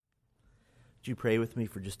Would you pray with me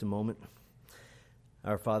for just a moment?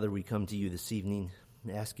 Our Father, we come to you this evening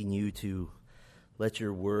asking you to let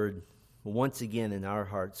your word once again in our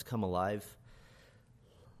hearts come alive.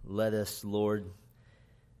 Let us, Lord,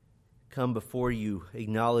 come before you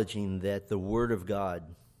acknowledging that the word of God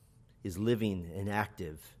is living and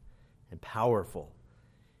active and powerful,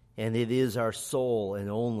 and it is our sole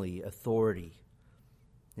and only authority.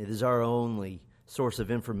 It is our only source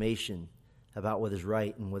of information about what is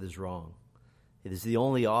right and what is wrong. It is the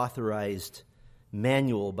only authorized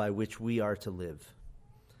manual by which we are to live.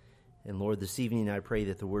 And Lord, this evening I pray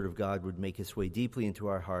that the Word of God would make its way deeply into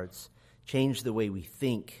our hearts, change the way we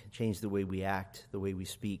think, change the way we act, the way we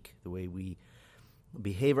speak, the way we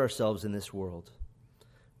behave ourselves in this world.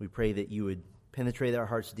 We pray that you would penetrate our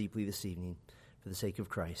hearts deeply this evening for the sake of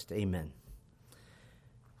Christ. Amen.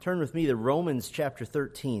 Turn with me to Romans chapter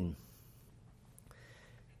 13.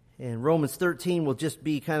 And Romans 13 will just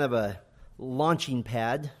be kind of a launching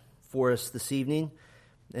pad for us this evening,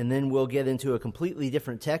 and then we'll get into a completely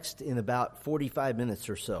different text in about 45 minutes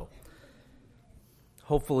or so.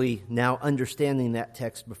 Hopefully now understanding that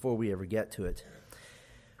text before we ever get to it.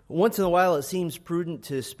 Once in a while it seems prudent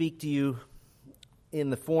to speak to you in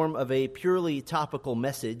the form of a purely topical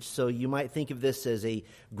message, so you might think of this as a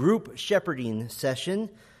group shepherding session,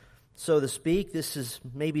 so to speak. This is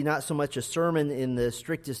maybe not so much a sermon in the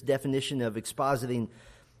strictest definition of expositing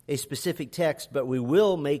a specific text, but we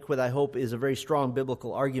will make what I hope is a very strong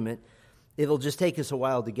biblical argument. It'll just take us a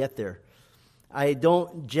while to get there. I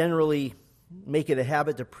don't generally make it a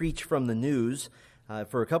habit to preach from the news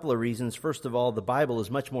for a couple of reasons. First of all, the Bible is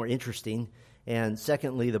much more interesting, and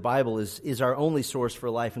secondly, the Bible is our only source for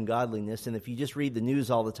life and godliness, and if you just read the news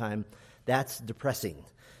all the time, that's depressing.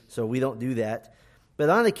 So we don't do that. But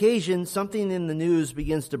on occasion, something in the news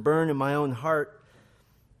begins to burn in my own heart.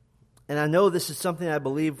 And I know this is something I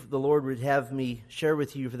believe the Lord would have me share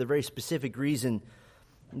with you for the very specific reason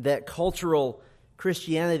that cultural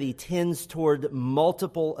Christianity tends toward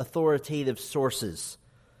multiple authoritative sources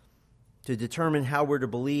to determine how we're to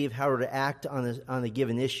believe, how we're to act on a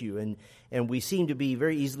given issue. And we seem to be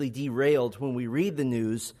very easily derailed when we read the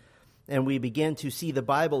news and we begin to see the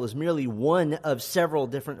Bible as merely one of several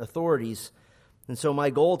different authorities. And so my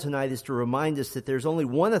goal tonight is to remind us that there's only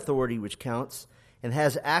one authority which counts and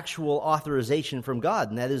has actual authorization from God,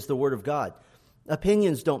 and that is the Word of God.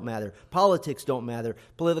 Opinions don't matter. Politics don't matter.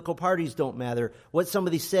 Political parties don't matter. What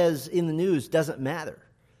somebody says in the news doesn't matter.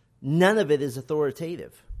 None of it is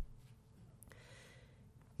authoritative.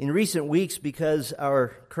 In recent weeks, because our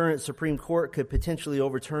current Supreme Court could potentially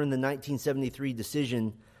overturn the 1973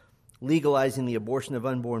 decision legalizing the abortion of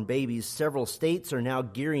unborn babies, several states are now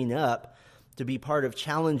gearing up to be part of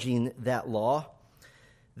challenging that law.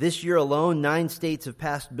 This year alone, 9 states have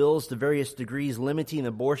passed bills to various degrees limiting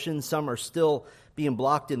abortion. Some are still being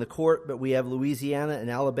blocked in the court, but we have Louisiana and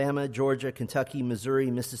Alabama, Georgia, Kentucky, Missouri,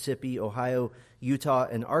 Mississippi, Ohio, Utah,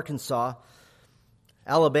 and Arkansas.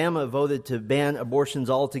 Alabama voted to ban abortions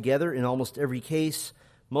altogether in almost every case.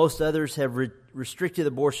 Most others have restricted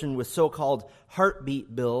abortion with so-called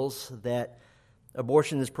heartbeat bills, that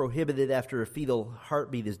abortion is prohibited after a fetal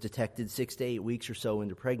heartbeat is detected 6 to 8 weeks or so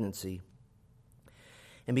into pregnancy.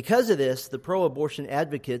 And because of this, the pro-abortion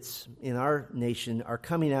advocates in our nation are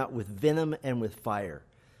coming out with venom and with fire.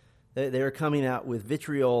 They're coming out with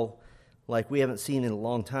vitriol like we haven't seen in a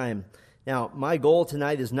long time. Now, my goal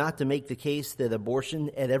tonight is not to make the case that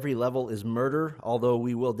abortion at every level is murder, although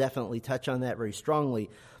we will definitely touch on that very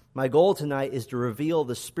strongly. My goal tonight is to reveal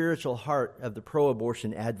the spiritual heart of the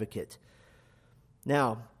pro-abortion advocate.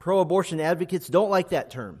 Now, pro-abortion advocates don't like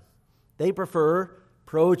that term. They prefer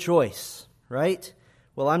pro-choice, right?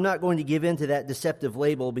 Well, I'm not going to give in to that deceptive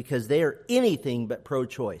label because they are anything but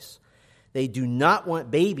pro-choice. They do not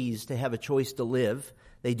want babies to have a choice to live.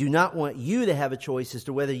 They do not want you to have a choice as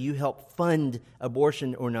to whether you help fund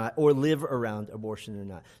abortion or not, or live around abortion or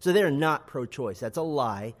not. So they're not pro-choice. That's a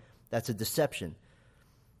lie. That's a deception.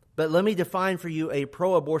 But let me define for you a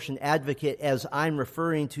pro-abortion advocate as I'm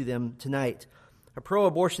referring to them tonight. A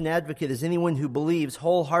pro-abortion advocate is anyone who believes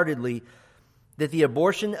wholeheartedly that the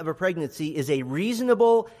abortion of a pregnancy is a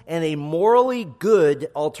reasonable and a morally good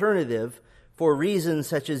alternative for reasons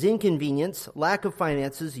such as inconvenience, lack of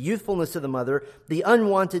finances, youthfulness of the mother, the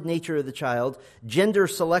unwanted nature of the child, gender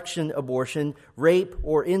selection abortion, rape,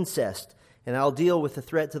 or incest. And I'll deal with the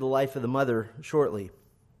threat to the life of the mother shortly.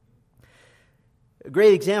 A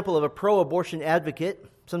great example of a pro-abortion advocate,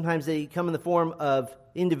 sometimes they come in the form of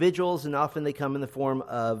individuals and often they come in the form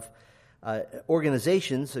of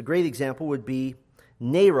organizations. A great example would be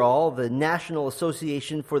NARAL, the National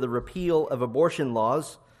Association for the Repeal of Abortion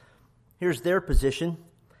Laws. Here's their position.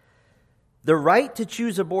 The right to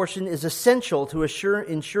choose abortion is essential to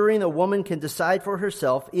ensuring a woman can decide for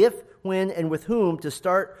herself if, when, and with whom to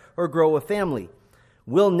start or grow a family.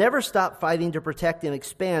 We'll never stop fighting to protect and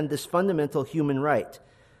expand this fundamental human right.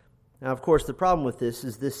 Now, of course, the problem with this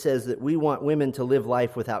is this says that we want women to live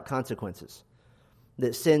life without consequences,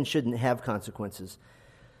 that sin shouldn't have consequences.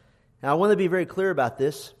 Now, I want to be very clear about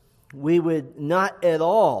this. We would not at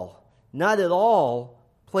all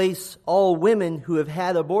place all women who have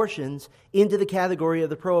had abortions into the category of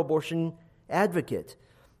the pro-abortion advocate,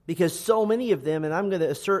 because so many of them, and I'm going to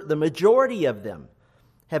assert the majority of them,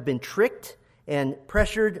 have been tricked and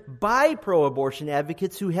pressured by pro-abortion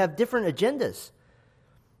advocates who have different agendas.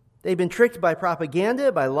 They've been tricked by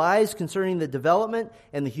propaganda, by lies concerning the development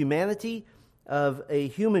and the humanity of a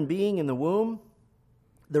human being in the womb.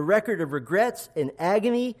 The record of regrets and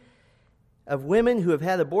agony of women who have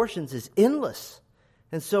had abortions is endless.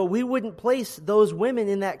 And so we wouldn't place those women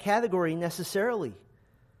in that category necessarily.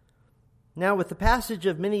 Now, with the passage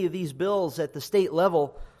of many of these bills at the state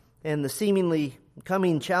level and the seemingly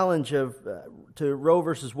coming challenge to Roe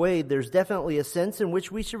versus Wade, there's definitely a sense in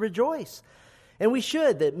which we should rejoice. And we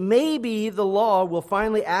should, that maybe the law will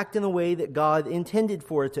finally act in the way that God intended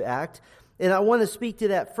for it to act. And I want to speak to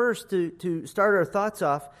that first to start our thoughts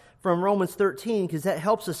off from Romans 13, because that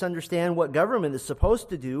helps us understand what government is supposed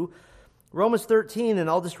to do. Romans 13, and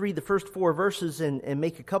I'll just read the first 4 verses and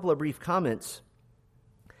make a couple of brief comments.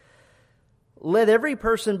 Let every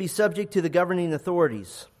person be subject to the governing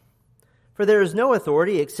authorities. For there is no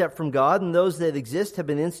authority except from God, and those that exist have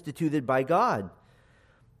been instituted by God.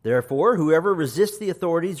 Therefore, whoever resists the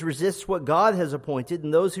authorities resists what God has appointed,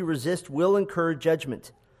 and those who resist will incur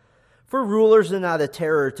judgment. For rulers are not a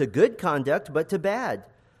terror to good conduct, but to bad.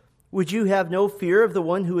 Would you have no fear of the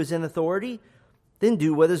one who is in authority? Then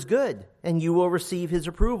do what is good, and you will receive his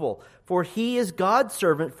approval. For he is God's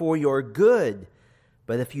servant for your good.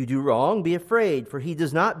 But if you do wrong, be afraid, for he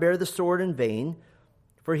does not bear the sword in vain.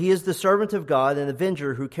 For he is the servant of God, an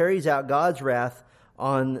avenger who carries out God's wrath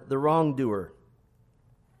on the wrongdoer.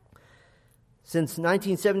 Since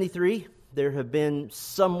 1973, there have been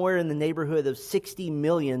somewhere in the neighborhood of 60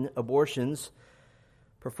 million abortions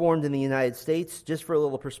performed in the United States. Just for a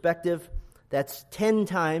little perspective, that's 10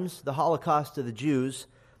 times the Holocaust of the Jews.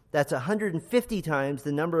 That's 150 times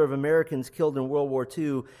the number of Americans killed in World War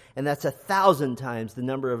II, and that's 1,000 times the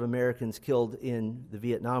number of Americans killed in the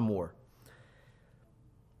Vietnam War.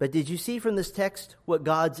 But did you see from this text what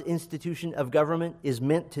God's institution of government is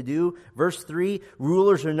meant to do? Verse 3,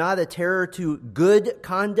 rulers are not a terror to good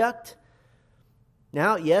conduct.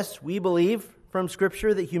 Now, yes, we believe from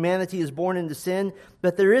Scripture that humanity is born into sin,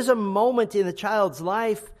 but there is a moment in a child's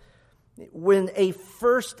life when a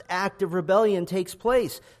first act of rebellion takes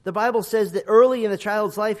place. The Bible says that early in the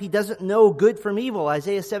child's life, he doesn't know good from evil.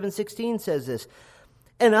 Isaiah 7:16 says this.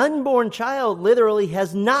 An unborn child literally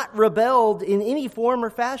has not rebelled in any form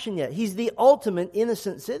or fashion yet. He's the ultimate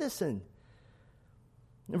innocent citizen.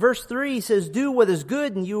 In verse 3 says, do what is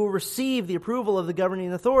good and you will receive the approval of the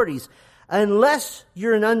governing authorities, unless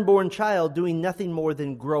you're an unborn child doing nothing more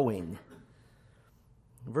than growing.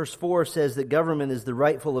 Verse 4 says that government is the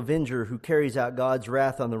rightful avenger who carries out God's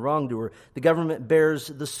wrath on the wrongdoer. The government bears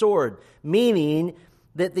the sword, meaning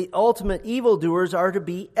that the ultimate evildoers are to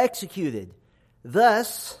be executed.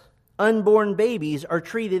 Thus, unborn babies are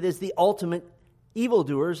treated as the ultimate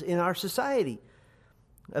evildoers in our society.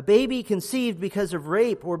 A baby conceived because of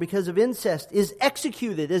rape or because of incest is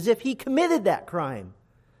executed as if he committed that crime.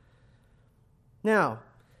 Now,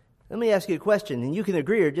 let me ask you a question, and you can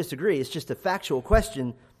agree or disagree. It's just a factual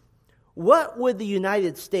question. What would the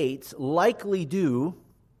United States likely do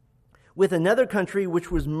with another country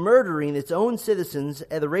which was murdering its own citizens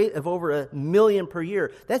at a rate of over 1 million per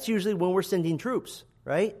year? That's usually when we're sending troops,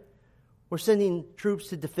 right? We're sending troops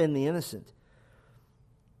to defend the innocent.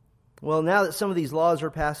 Well, now that some of these laws are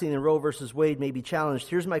passing and Roe versus Wade may be challenged,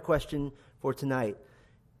 here's my question for tonight.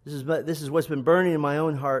 This is what's been burning in my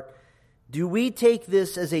own heart. Do we take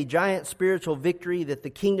this as a giant spiritual victory that the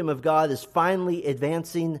kingdom of God is finally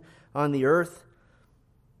advancing on the earth?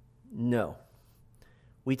 No.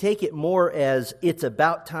 We take it more as it's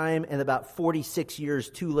about time and about 46 years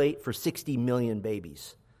too late for 60 million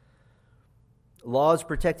babies. Laws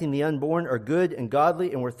protecting the unborn are good and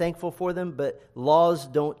godly, and we're thankful for them, but laws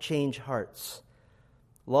don't change hearts.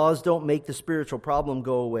 Laws don't make the spiritual problem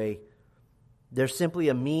go away. They're simply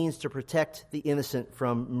a means to protect the innocent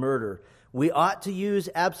from murder. We ought to use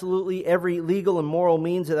absolutely every legal and moral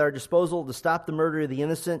means at our disposal to stop the murder of the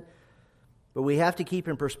innocent. But we have to keep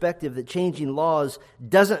in perspective that changing laws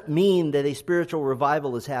doesn't mean that a spiritual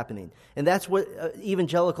revival is happening. And that's what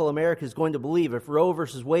evangelical America is going to believe. If Roe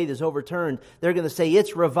versus Wade is overturned, they're going to say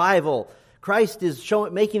it's revival. Christ is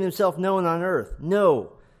making himself known on earth.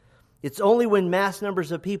 No. It's only when mass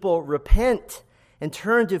numbers of people repent and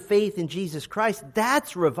turn to faith in Jesus Christ,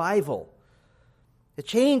 that's revival. A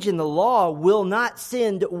change in the law will not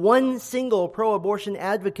send one single pro-abortion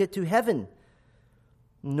advocate to heaven,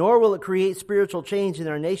 nor will it create spiritual change in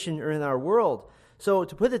our nation or in our world. So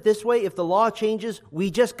to put it this way, if the law changes, we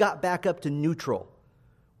just got back up to neutral.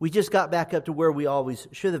 We just got back up to where we always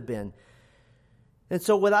should have been. And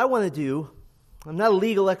so what I want to do, I'm not a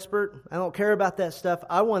legal expert. I don't care about that stuff.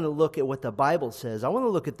 I want to look at what the Bible says. I want to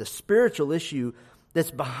look at the spiritual issue that's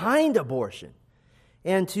behind abortion.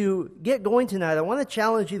 And to get going tonight, I want to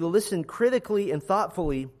challenge you to listen critically and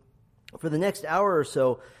thoughtfully for the next hour or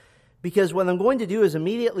so, because what I'm going to do is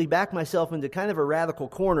immediately back myself into kind of a radical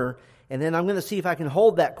corner, and then I'm going to see if I can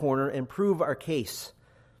hold that corner and prove our case.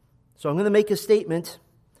 So I'm going to make a statement,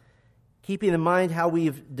 keeping in mind how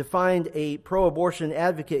we've defined a pro-abortion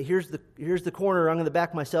advocate. Here's the corner I'm going to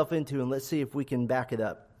back myself into, and let's see if we can back it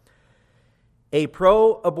up. A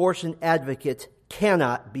pro-abortion advocate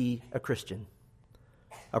cannot be a Christian.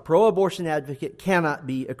 A pro-abortion advocate cannot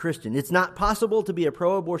be a Christian. It's not possible to be a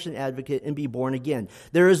pro-abortion advocate and be born again.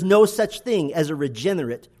 There is no such thing as a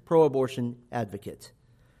regenerate pro-abortion advocate.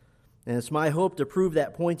 And it's my hope to prove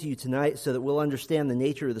that point to you tonight so that we'll understand the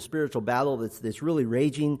nature of the spiritual battle that's really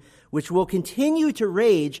raging, which will continue to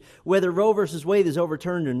rage whether Roe versus Wade is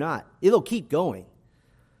overturned or not. It'll keep going.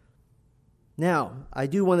 Now, I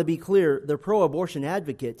do want to be clear, the pro-abortion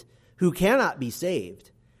advocate who cannot be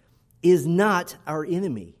saved is not our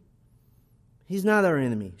enemy. He's not our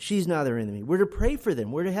enemy. She's not our enemy. We're to pray for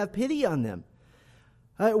them. We're to have pity on them.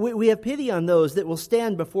 We have pity on those that will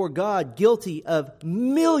stand before God guilty of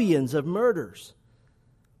millions of murders.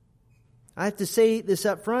 I have to say this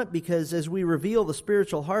up front because as we reveal the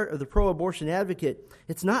spiritual heart of the pro-abortion advocate,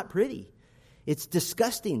 it's not pretty. It's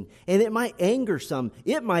disgusting, and it might anger some.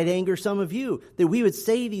 It might anger some of you that we would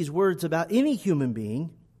say these words about any human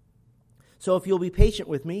being. So if you'll be patient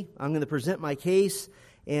with me, I'm going to present my case,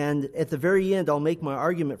 and at the very end, I'll make my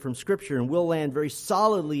argument from Scripture, and we'll land very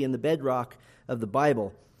solidly in the bedrock of the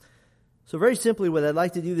Bible. So very simply, what I'd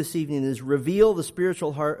like to do this evening is reveal the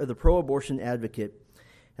spiritual heart of the pro-abortion advocate.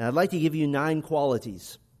 And I'd like to give you 9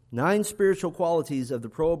 qualities, 9 spiritual qualities of the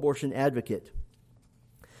pro-abortion advocate.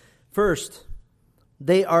 First,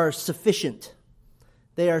 they are sufficient.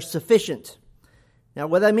 They are sufficient. Now,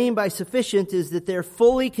 what I mean by sufficient is that they're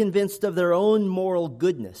fully convinced of their own moral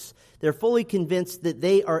goodness. They're fully convinced that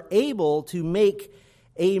they are able to make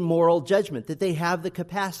a moral judgment, that they have the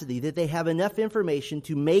capacity, that they have enough information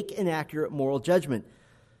to make an accurate moral judgment.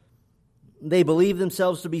 They believe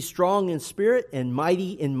themselves to be strong in spirit and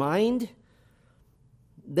mighty in mind.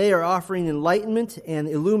 They are offering enlightenment and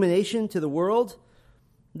illumination to the world.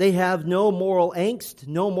 They have no moral angst,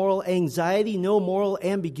 no moral anxiety, no moral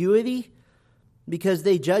ambiguity, because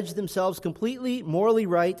they judge themselves completely morally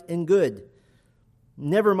right and good.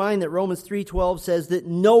 Never mind that Romans 3:12 says that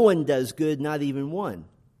no one does good, not even one.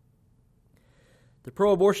 The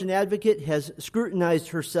pro-abortion advocate has scrutinized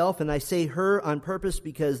herself, and I say her on purpose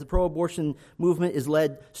because the pro-abortion movement is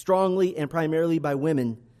led strongly and primarily by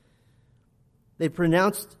women. They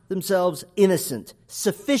pronounced themselves innocent,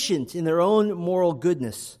 sufficient in their own moral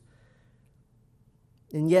goodness.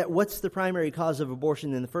 And yet, what's the primary cause of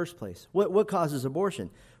abortion in the first place? What causes abortion?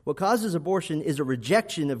 What causes abortion is a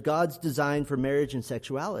rejection of God's design for marriage and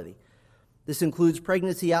sexuality. This includes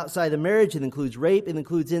pregnancy outside of marriage. It includes rape. It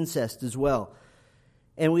includes incest as well.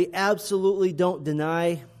 And we absolutely don't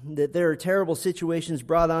deny that there are terrible situations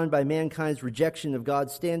brought on by mankind's rejection of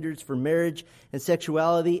God's standards for marriage and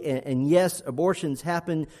sexuality. And yes, abortions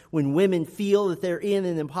happen when women feel that they're in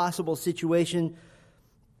an impossible situation.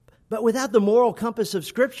 But without the moral compass of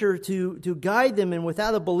Scripture to guide them, and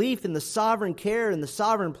without a belief in the sovereign care and the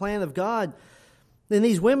sovereign plan of God, then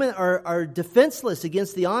these women are defenseless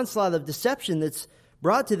against the onslaught of deception that's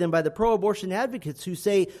brought to them by the pro-abortion advocates who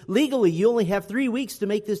say, legally, you only have 3 weeks to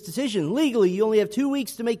make this decision. Legally, you only have 2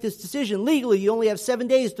 weeks to make this decision. Legally, you only have 7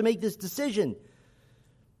 days to make this decision.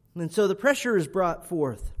 And so the pressure is brought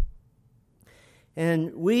forth.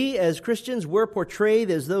 And we as Christians, we're portrayed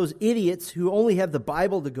as those idiots who only have the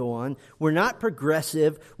Bible to go on. We're not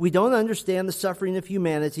progressive. We don't understand the suffering of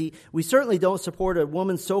humanity. We certainly don't support a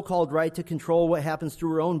woman's so-called right to control what happens to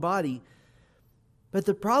her own body. But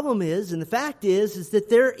the problem is, and the fact is that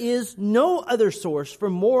there is no other source for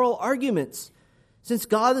moral arguments Since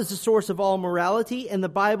God is the source of all morality and the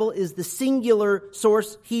Bible is the singular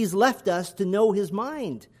source He's left us to know His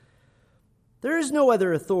mind. There is no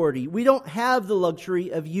other authority. We don't have the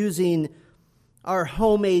luxury of using our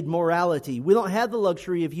homemade morality. We don't have the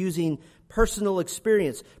luxury of using personal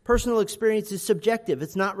experience. Personal experience is subjective.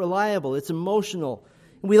 It's not reliable. It's emotional.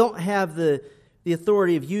 We don't have the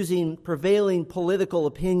authority of using prevailing political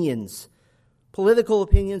opinions. Political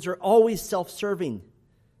opinions are always self-serving.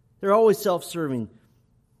 They're always self-serving.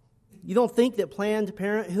 You don't think that Planned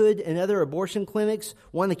Parenthood and other abortion clinics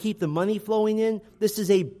want to keep the money flowing in? This is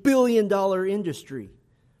a billion-dollar industry.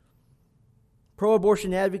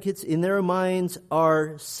 Pro-abortion advocates, in their minds,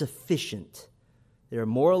 are sufficient. They are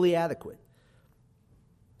morally adequate.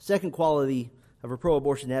 Second quality of a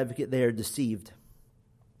pro-abortion advocate, they are deceived.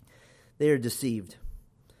 They are deceived.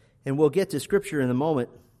 And we'll get to Scripture in a moment.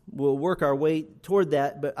 We'll work our way toward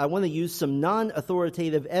that, but I want to use some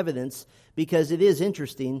non-authoritative evidence because it is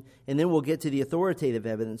interesting, and then we'll get to the authoritative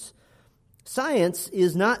evidence. Science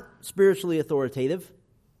is not spiritually authoritative.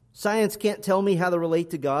 Science can't tell me how to relate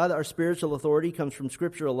to God. Our spiritual authority comes from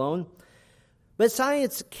Scripture alone. But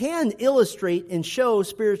science can illustrate and show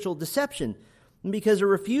spiritual deception, because a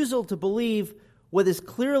refusal to believe what is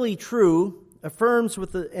clearly true affirms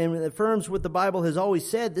what the Bible has always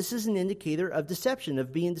said. This is an indicator of deception,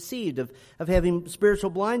 of being deceived, of having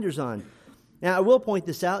spiritual blinders on. Now, I will point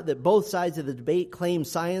this out, that both sides of the debate claim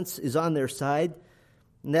science is on their side,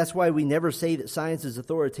 and that's why we never say that science is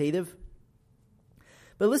authoritative.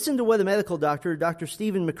 But listen to what a medical doctor, Dr.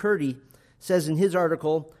 Stephen McCurdy, says in his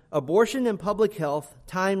article, Abortion and Public Health,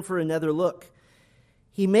 Time for Another Look.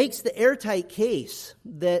 He makes the airtight case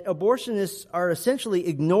that abortionists are essentially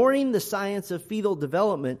ignoring the science of fetal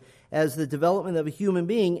development as the development of a human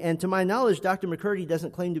being. And to my knowledge, Dr. McCurdy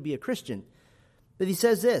doesn't claim to be a Christian. But he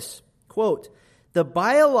says this, quote, the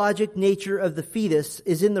biologic nature of the fetus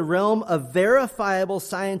is in the realm of verifiable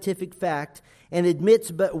scientific fact and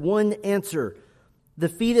admits but one answer. The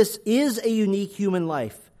fetus is a unique human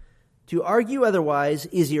life. To argue otherwise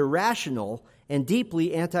is irrational and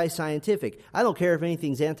deeply anti-scientific. I don't care if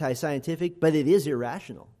anything's anti-scientific, but it is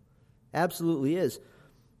irrational. Absolutely is.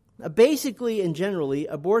 Basically and generally,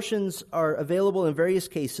 abortions are available in various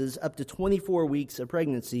cases up to 24 weeks of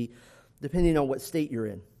pregnancy, depending on what state you're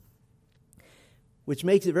in. Which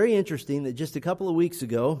makes it very interesting that just a couple of weeks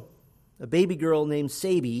ago, a baby girl named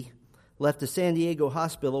Sabi left a San Diego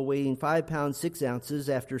hospital weighing 5 pounds 6 ounces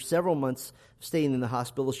after several months of staying in the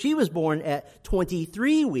hospital. She was born at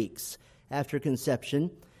 23 weeks after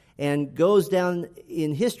conception and goes down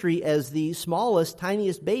in history as the smallest,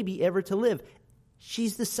 tiniest baby ever to live.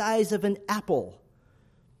 She's the size of an apple.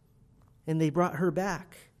 And they brought her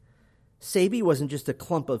back. Sabi wasn't just a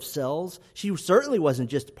clump of cells. She certainly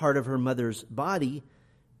wasn't just part of her mother's body.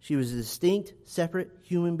 She was a distinct, separate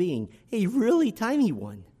human being. A really tiny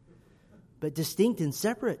one, but distinct and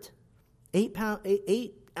separate. 8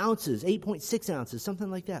 ounces, 8.6 ounces, something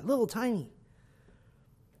like that. Little tiny.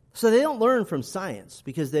 So they don't learn from science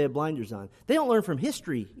because they have blinders on. They don't learn from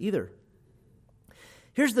history either.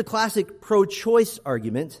 Here's the classic pro-choice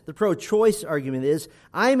argument. The pro-choice argument is,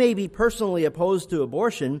 I may be personally opposed to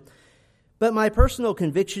abortion, but my personal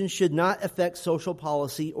convictions should not affect social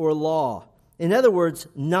policy or law. In other words,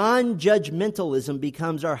 non-judgmentalism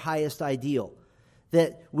becomes our highest ideal.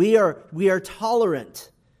 That we are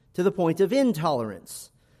tolerant to the point of intolerance.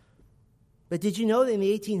 But did you know that in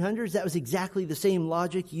the 1800s, that was exactly the same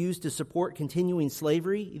logic used to support continuing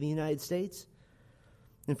slavery in the United States?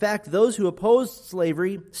 In fact, those who opposed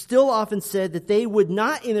slavery still often said that they would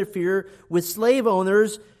not interfere with slave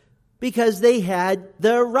owners because they had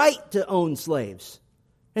the right to own slaves.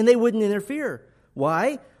 And they wouldn't interfere.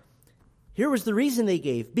 Why? Here was the reason they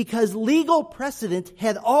gave. Because legal precedent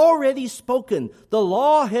had already spoken. The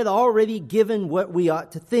law had already given what we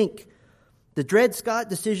ought to think. The Dred Scott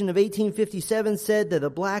decision of 1857 said that a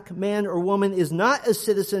black man or woman is not a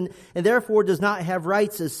citizen and therefore does not have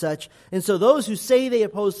rights as such. And so those who say they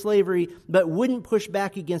oppose slavery but wouldn't push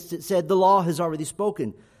back against it said the law has already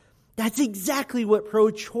spoken. That's exactly what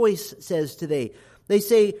pro-choice says today. They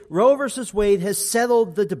say Roe versus Wade has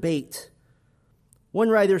settled the debate. One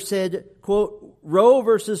writer said, quote, Roe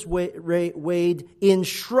versus Wade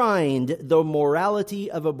enshrined the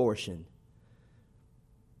morality of abortion.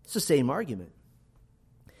 It's the same argument.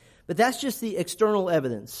 But that's just the external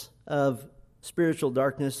evidence of spiritual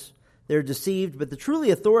darkness. They're deceived, but the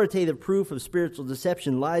truly authoritative proof of spiritual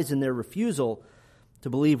deception lies in their refusal to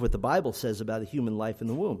believe what the Bible says about a human life in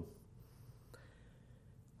the womb.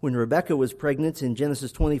 When Rebekah was pregnant in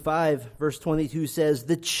Genesis 25, verse 22 says,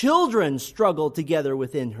 the children struggled together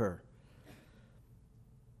within her.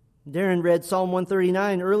 Darren read Psalm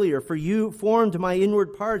 139 earlier. For you formed my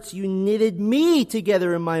inward parts. You knitted me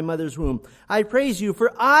together in my mother's womb. I praise you,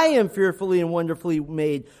 for I am fearfully and wonderfully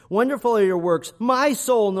made. Wonderful are your works. My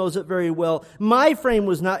soul knows it very well. My frame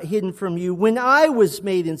was not hidden from you when I was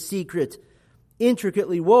made in secret,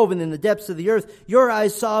 intricately woven in the depths of the earth. Your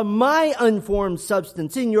eyes saw my unformed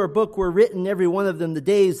substance. In your book were written, every one of them, the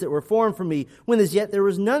days that were formed for me, when as yet there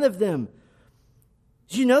was none of them.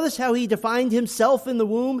 Did you notice how he defined himself in the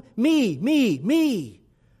womb? Me, me, me.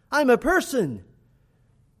 I'm a person.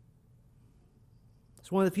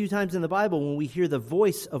 It's one of the few times in the Bible when we hear the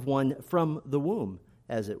voice of one from the womb,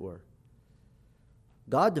 as it were.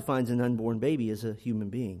 God defines an unborn baby as a human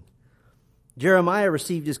being. Jeremiah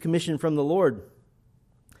received his commission from the Lord.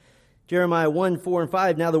 Jeremiah 1, 4, and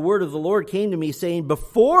 5. Now the word of the Lord came to me, saying,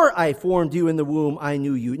 before I formed you in the womb, I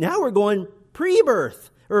knew you. Now we're going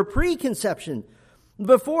pre-birth or preconception.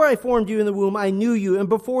 Before I formed you in the womb, I knew you. And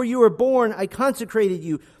before you were born, I consecrated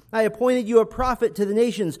you. I appointed you a prophet to the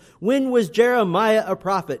nations. When was Jeremiah a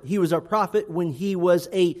prophet? He was a prophet when he was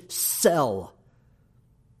a cell.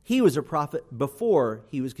 He was a prophet before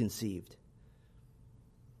he was conceived.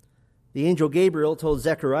 The angel Gabriel told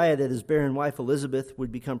Zechariah that his barren wife Elizabeth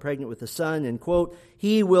would become pregnant with a son, and quote,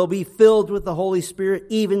 he will be filled with the Holy Spirit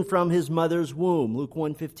even from his mother's womb. Luke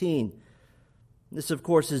 1:15. This, of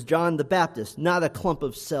course, is John the Baptist, not a clump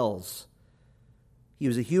of cells. He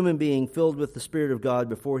was a human being filled with the Spirit of God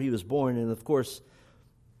before he was born. And, of course,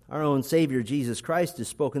 our own Savior, Jesus Christ, is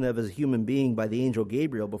spoken of as a human being by the angel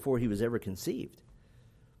Gabriel before he was ever conceived.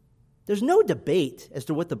 There's no debate as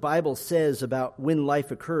to what the Bible says about when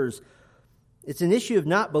life occurs. It's an issue of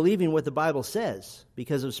not believing what the Bible says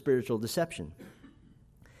because of spiritual deception.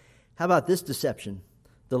 How about this deception?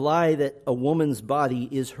 The lie that a woman's body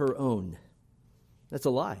is her own. That's a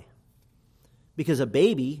lie. Because a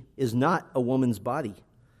baby is not a woman's body.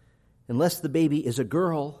 Unless the baby is a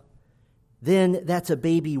girl, then that's a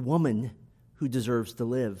baby woman who deserves to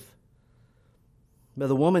live. But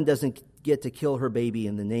the woman doesn't get to kill her baby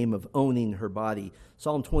in the name of owning her body.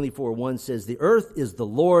 Psalm 24:1 says, the earth is the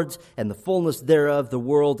Lord's and the fullness thereof, the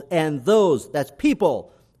world, and those, that's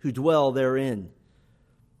people, who dwell therein.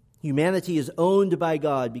 Humanity is owned by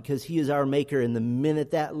God because he is our maker, and the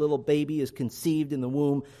minute that little baby is conceived in the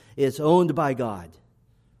womb, it's owned by God.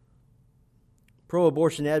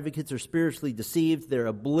 Pro-abortion advocates are spiritually deceived. They're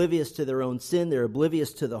oblivious to their own sin. They're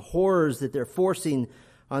oblivious to the horrors that they're forcing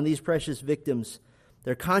on these precious victims.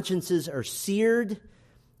 Their consciences are seared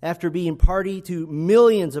after being party to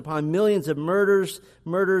millions upon millions of murders.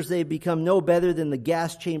 They've become no better than the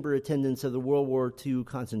gas chamber attendants of the World War II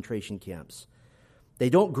concentration camps. They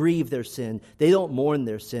don't grieve their sin. They don't mourn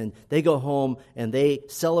their sin. They go home and they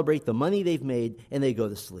celebrate the money they've made and they go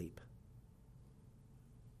to sleep.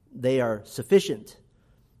 They are sufficient.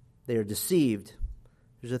 They are deceived.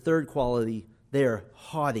 There's a third quality. They are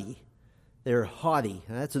haughty. They're haughty.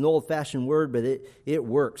 And that's an old-fashioned word, but it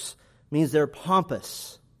works. It means they're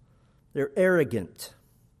pompous. They're arrogant.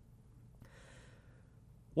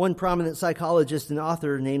 One prominent psychologist and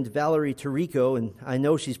author named Valerie Tirico, and I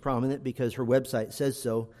know she's prominent because her website says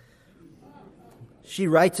so, she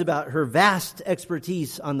writes about her vast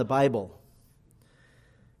expertise on the Bible.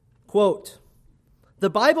 Quote, the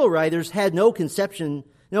Bible writers had no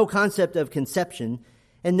concept of conception,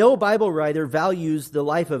 and no Bible writer values the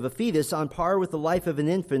life of a fetus on par with the life of an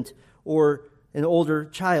infant or an older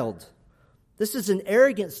child. This is an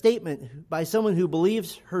arrogant statement by someone who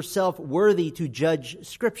believes herself worthy to judge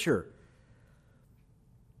Scripture.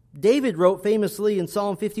 David wrote famously in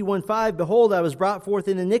Psalm 51:5, behold, I was brought forth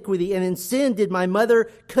in iniquity, and in sin did my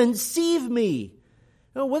mother conceive me.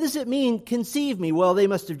 Now, what does it mean, conceive me? Well, they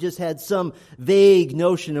must have just had some vague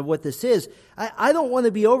notion of what this is. I don't want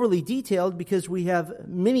to be overly detailed because we have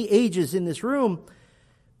many ages in this room.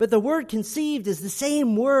 But the word conceived is the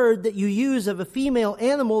same word that you use of a female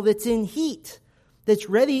animal that's in heat, that's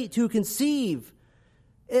ready to conceive.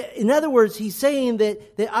 In other words, he's saying that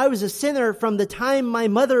I was a sinner from the time my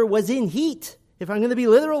mother was in heat, if I'm going to be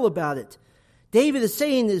literal about it. David is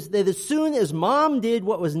saying is that as soon as mom did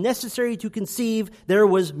what was necessary to conceive, there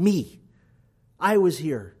was me. I was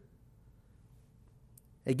here.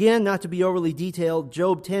 Again, not to be overly detailed,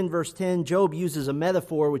 Job 10 verse 10, Job uses a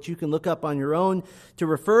metaphor which you can look up on your own to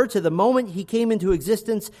refer to the moment he came into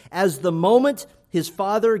existence as the moment his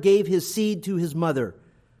father gave his seed to his mother.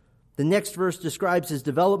 The next verse describes his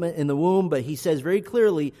development in the womb, but he says very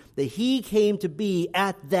clearly that he came to be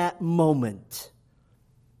at that moment.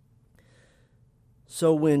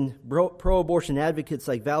 So when pro-abortion advocates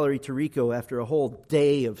like Valerie Tirico, after a whole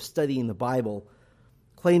day of studying the Bible,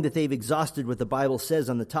 claim that they've exhausted what the Bible says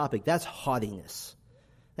on the topic, that's haughtiness.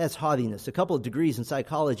 That's haughtiness. A couple of degrees in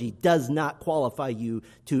psychology does not qualify you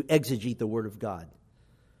to exegete the Word of God.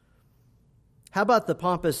 How about the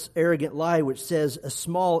pompous, arrogant lie which says a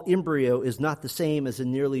small embryo is not the same as a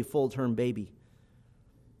nearly full-term baby?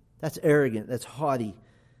 That's arrogant. That's haughty.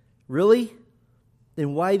 Really?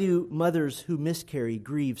 Then why do mothers who miscarry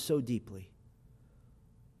grieve so deeply?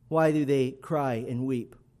 Why do they cry and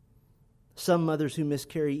weep? Some mothers who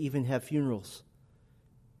miscarry even have funerals.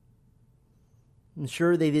 I'm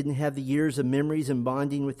sure they didn't have the years of memories and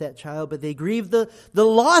bonding with that child, but they grieve the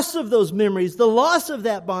loss of those memories, the loss of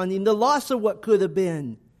that bonding, the loss of what could have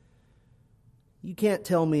been. You can't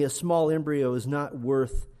tell me a small embryo is not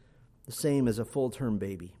worth the same as a full-term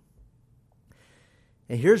baby.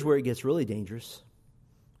 And here's where it gets really dangerous.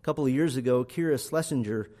 A couple of years ago, Kira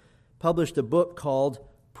Schlesinger published a book called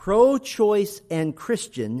Pro-Choice and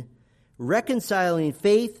Christian: Reconciling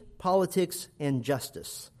Faith, Politics, and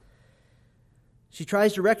Justice. She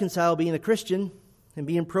tries to reconcile being a Christian and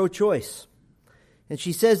being pro-choice. And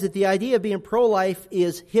she says that the idea of being pro-life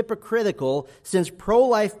is hypocritical, since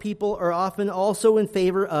pro-life people are often also in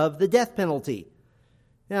favor of the death penalty.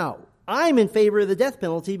 Now, I'm in favor of the death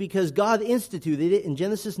penalty because God instituted it in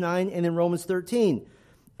Genesis 9 and in Romans 13.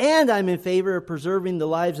 And I'm in favor of preserving the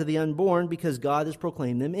lives of the unborn because God has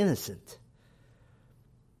proclaimed them innocent.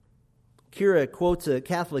 Kira quotes a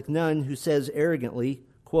Catholic nun who says arrogantly,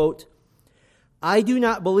 quote, "I do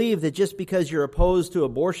not believe that just because you're opposed to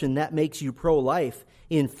abortion, that makes you pro-life.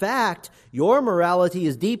 In fact, your morality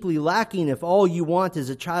is deeply lacking if all you want is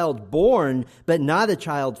a child born, but not a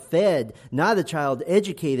child fed, not a child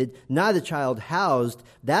educated, not a child housed.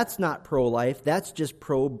 That's not pro-life, that's just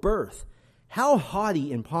pro-birth." How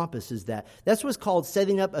haughty and pompous is that? That's what's called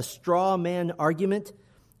setting up a straw man argument,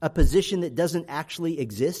 a position that doesn't actually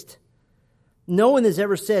exist. No one has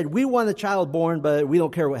ever said, we want a child born, but we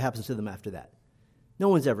don't care what happens to them after that. No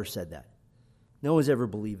one's ever said that. No one's ever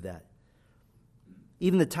believed that.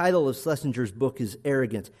 Even the title of Schlesinger's book is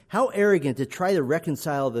arrogant. How arrogant to try to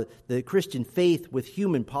reconcile the Christian faith with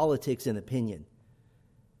human politics and opinion.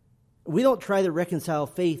 We don't try to reconcile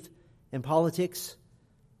faith and politics.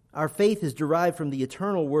 Our faith is derived from the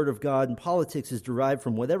eternal Word of God, and politics is derived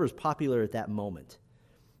from whatever's popular at that moment.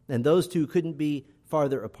 And those two couldn't be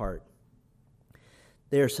farther apart.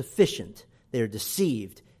 They are sufficient. They are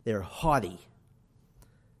deceived. They are haughty.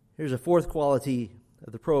 Here's a fourth quality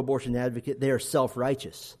of the pro-abortion advocate. They are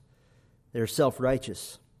self-righteous. They are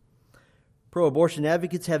self-righteous. Pro-abortion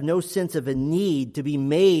advocates have no sense of a need to be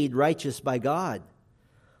made righteous by God.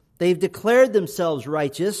 They've declared themselves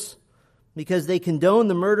righteous because they condone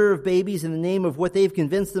the murder of babies in the name of what they've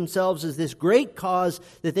convinced themselves is this great cause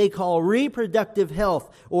that they call reproductive health,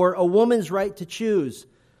 or a woman's right to choose.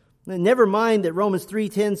 Never mind that Romans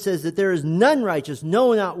 3:10 says that there is none righteous,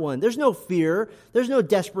 no, not one. There's no fear. There's no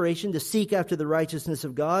desperation to seek after the righteousness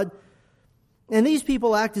of God. And these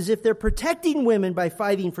people act as if they're protecting women by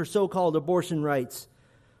fighting for so-called abortion rights.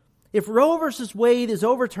 If Roe versus Wade is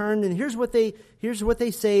overturned, and here's what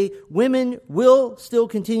they say, women will still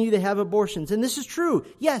continue to have abortions. And this is true.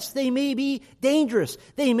 Yes, they may be dangerous.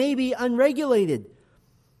 They may be unregulated.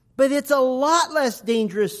 But it's a lot less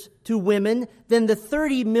dangerous to women than the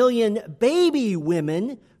 30 million baby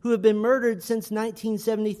women who have been murdered since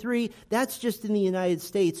 1973. That's just in the United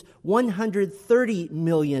States, 130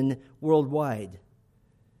 million worldwide.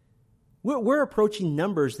 We're approaching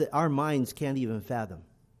numbers that our minds can't even fathom.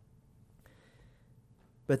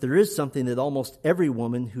 But there is something that almost every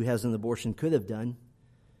woman who has an abortion could have done.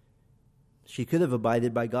 She could have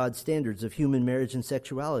abided by God's standards of human marriage and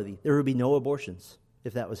sexuality. There would be no abortions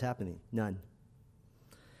if that was happening. None.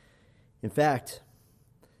 In fact,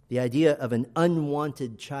 the idea of an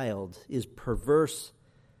unwanted child is perverse,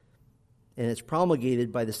 and it's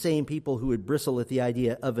promulgated by the same people who would bristle at the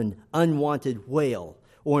idea of an unwanted whale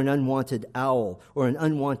or an unwanted owl or an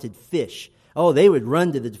unwanted fish. Oh, they would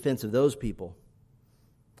run to the defense of those people.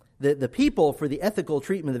 The People for the Ethical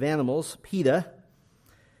Treatment of Animals, PETA,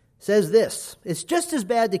 says this: it's just as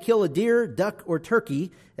bad to kill a deer, duck, or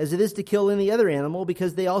turkey as it is to kill any other animal,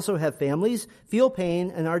 because they also have families, feel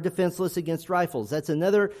pain, and are defenseless against rifles. That's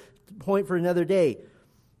another point for another day.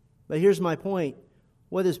 But here's my point.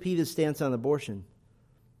 What is PETA's stance on abortion?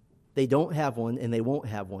 They don't have one, and they won't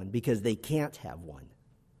have one, because they can't have one.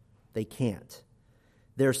 They can't.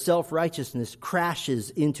 Their self-righteousness crashes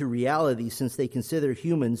into reality, since they consider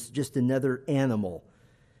humans just another animal.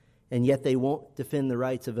 And yet they won't defend the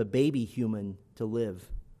rights of a baby human to live.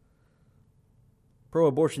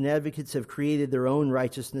 Pro-abortion advocates have created their own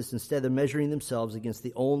righteousness instead of measuring themselves against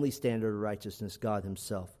the only standard of righteousness, God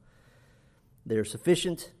Himself. They are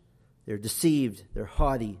sufficient, they they're deceived, they're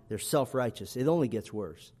haughty, they're self-righteous. It only gets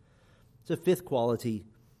worse. It's a fifth quality.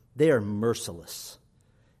 They are merciless.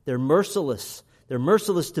 They're merciless. They're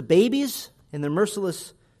merciless to babies, and they're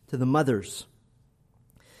merciless to the mothers.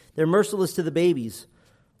 They're merciless to the babies.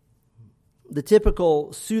 The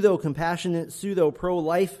typical pseudo-compassionate,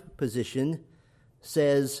 pseudo-pro-life position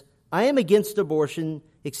says, I am against abortion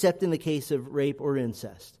except in the case of rape or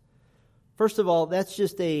incest. First of all, that's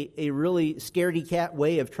just a really scaredy-cat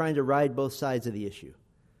way of trying to ride both sides of the issue.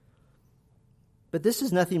 But this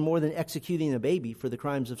is nothing more than executing a baby for the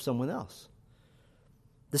crimes of someone else.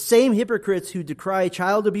 The same hypocrites who decry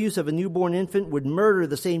child abuse of a newborn infant would murder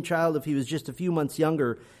the same child if he was just a few months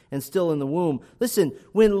younger and still in the womb. Listen,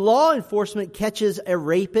 when law enforcement catches a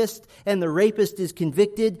rapist and the rapist is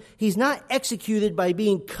convicted, he's not executed by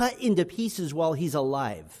being cut into pieces while he's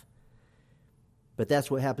alive. But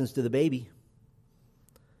that's what happens to the baby.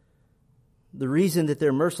 The reason that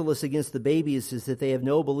they're merciless against the baby is that they have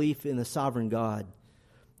no belief in the sovereign God.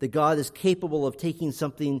 That God is capable of taking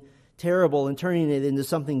something terrible and turning it into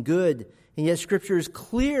something good. And yet Scripture is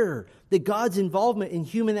clear that God's involvement in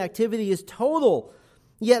human activity is total,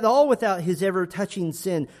 yet all without His ever touching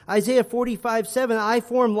sin. Isaiah 45:7, I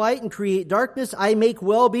form light and create darkness. I make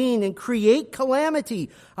well-being and create calamity.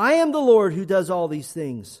 I am the Lord who does all these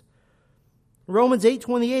things. Romans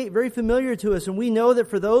 8:28, very familiar to us, and we know that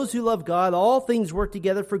for those who love God, all things work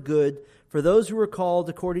together for good, for those who are called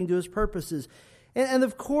according to His purposes. And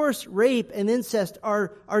of course, rape and incest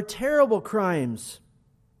are terrible crimes.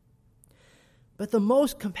 But the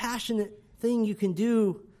most compassionate thing you can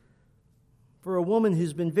do for a woman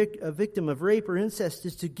who's been a victim of rape or incest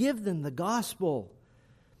is to give them the gospel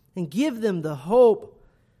and give them the hope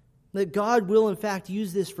that God will in fact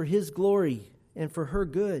use this for His glory and for her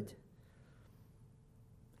good.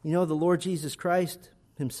 You know, the Lord Jesus Christ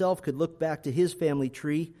Himself could look back to His family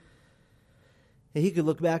tree, and He could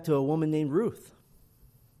look back to a woman named Ruth,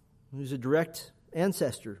 who's a direct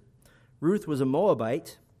ancestor. Ruth was a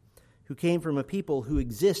Moabite who came from a people who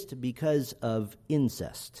exist because of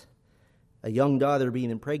incest. A young daughter being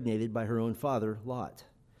impregnated by her own father, Lot.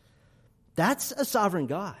 That's a sovereign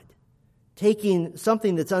God, taking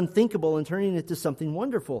something that's unthinkable and turning it to something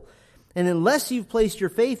wonderful. And unless you've placed your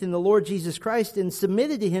faith in the Lord Jesus Christ and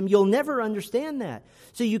submitted to Him, you'll never understand that.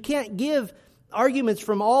 So you can't give arguments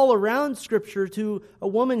from all around Scripture to a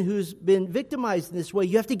woman who's been victimized in this way.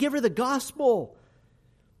 You have to give her the gospel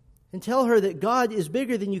and tell her that God is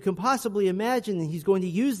bigger than you can possibly imagine, and He's going to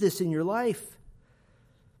use this in your life.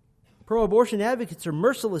 Pro-abortion advocates are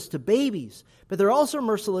merciless to babies, but they're also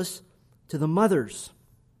merciless to the mothers.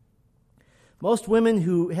 Most women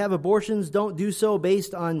who have abortions don't do so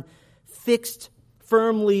based on fixed,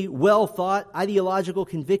 firmly well-thought ideological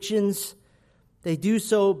convictions. They do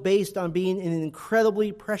so based on being in an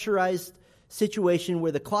incredibly pressurized situation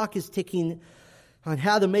where the clock is ticking on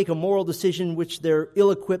how to make a moral decision which they're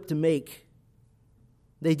ill-equipped to make.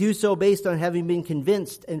 They do so based on having been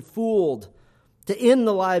convinced and fooled to end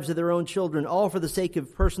the lives of their own children, all for the sake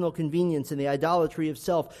of personal convenience and the idolatry of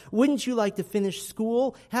self. Wouldn't you like to finish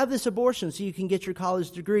school? Have this abortion so you can get your college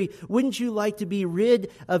degree. Wouldn't you like to be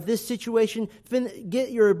rid of this situation?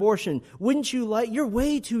 Get your abortion. Wouldn't you like... You're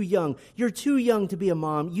way too young. You're too young to be a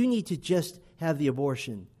mom. You need to just have the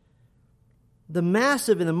abortion. The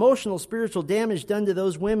massive and emotional spiritual damage done to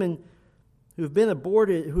those women who have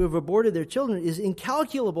aborted their children is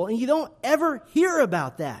incalculable, and you don't ever hear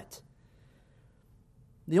about that.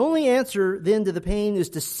 The only answer then to the pain is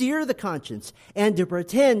to sear the conscience and to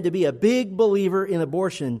pretend to be a big believer in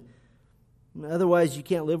abortion. Otherwise, you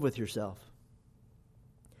can't live with yourself.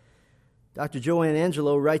 Dr. Joanne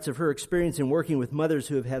Angelo writes of her experience in working with mothers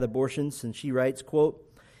who have had abortions, and she writes, quote,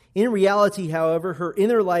 in reality, however, her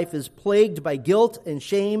inner life is plagued by guilt and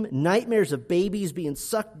shame, nightmares of babies being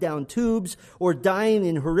sucked down tubes or dying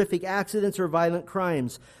in horrific accidents or violent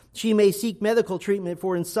crimes. She may seek medical treatment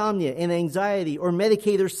for insomnia and anxiety or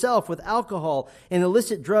medicate herself with alcohol and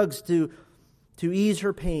illicit drugs to ease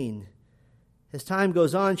her pain. As time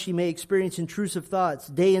goes on, she may experience intrusive thoughts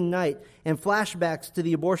day and night, and flashbacks to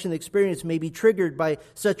the abortion experience may be triggered by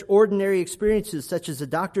such ordinary experiences such as a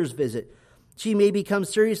doctor's visit. She may become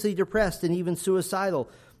seriously depressed and even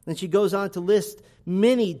suicidal. And she goes on to list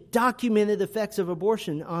many documented effects of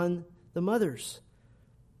abortion on the mothers.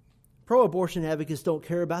 Pro-abortion advocates don't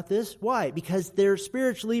care about this. Why? Because they're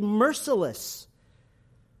spiritually merciless.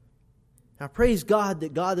 Now, praise God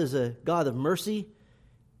that God is a God of mercy,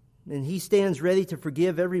 and He stands ready to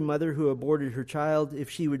forgive every mother who aborted her child if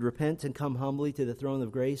she would repent and come humbly to the throne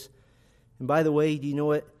of grace. And by the way, do you know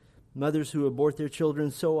what mothers who abort their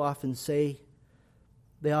children so often say?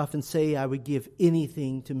 They often say, I would give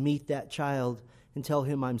anything to meet that child and tell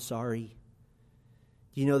him I'm sorry.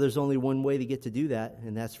 Do you know there's only one way to get to do that,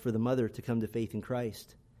 and that's for the mother to come to faith in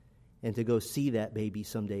Christ and to go see that baby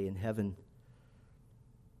someday in heaven.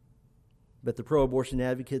 But the pro-abortion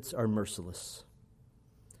advocates are merciless.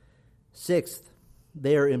 Sixth,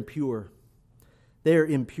 they are impure. They are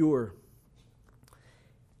impure.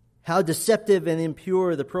 How deceptive and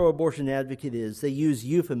impure the pro-abortion advocate is. They use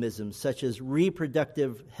euphemisms such as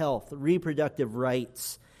reproductive health, reproductive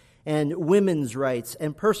rights, and women's rights,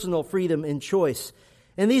 and personal freedom and choice.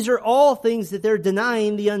 And these are all things that they're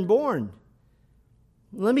denying the unborn.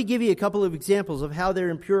 Let me give you a couple of examples of how their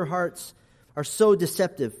impure hearts are so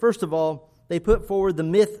deceptive. First of all, they put forward the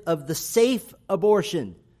myth of the safe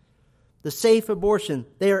abortion. The safe abortion.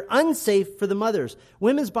 They are unsafe for the mothers.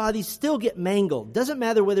 Women's bodies still get mangled. Doesn't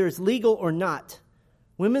matter whether it's legal or not.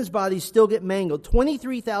 Women's bodies still get mangled.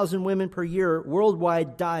 23,000 women per year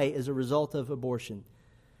worldwide die as a result of abortion.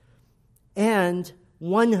 And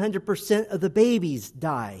 100% of the babies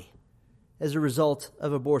die as a result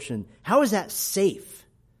of abortion. How is that safe?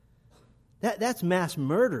 That's mass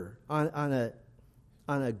murder on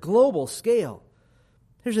a global scale.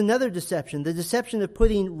 Here's another deception. The deception of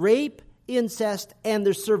putting rape, incest, and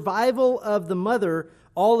the survival of the mother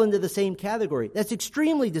all into the same category. That's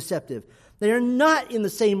extremely deceptive. They are not in the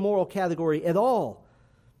same moral category at all.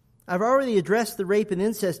 I've already addressed the rape and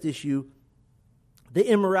incest issue, the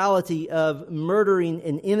immorality of murdering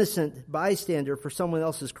an innocent bystander for someone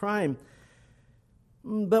else's crime.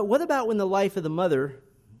 But what about when the life of the mother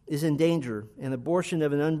is in danger and abortion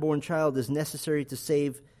of an unborn child is necessary to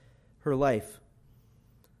save her life?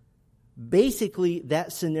 Basically,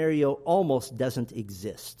 that scenario almost doesn't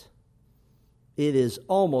exist. It is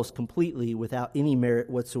almost completely without any merit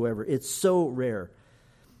whatsoever. It's so rare.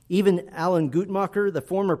 Even Alan Guttmacher, the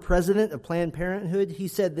former president of Planned Parenthood, he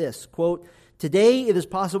said this, quote, "Today it is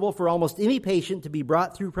possible for almost any patient to be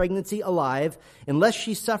brought through pregnancy alive unless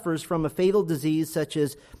she suffers from a fatal disease such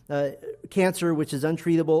as cancer, which is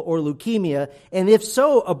untreatable, or leukemia. And if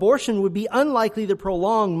so, abortion would be unlikely to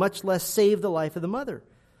prolong, much less save the life of the mother."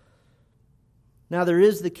 Now, there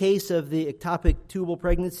is the case of the ectopic tubal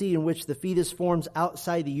pregnancy in which the fetus forms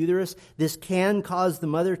outside the uterus. This can cause the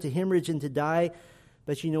mother to hemorrhage and to die.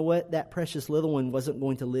 But you know what? That precious little one wasn't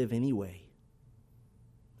going to live anyway.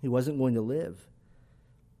 He wasn't going to live.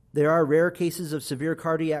 There are rare cases of severe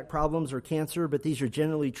cardiac problems or cancer, but these are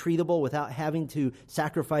generally treatable without having to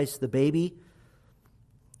sacrifice the baby.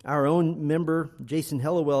 Our own member, Jason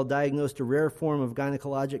Hellawell, diagnosed a rare form of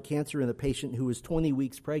gynecologic cancer in a patient who was 20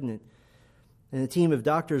 weeks pregnant. And a team of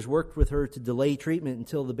doctors worked with her to delay treatment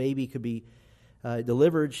until the baby could be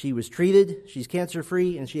delivered. She was treated, she's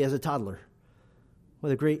cancer-free, and she has a toddler.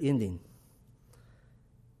 What a great ending.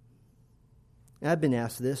 I've been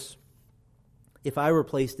asked this. If I were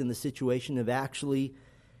placed in the situation of actually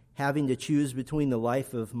having to choose between the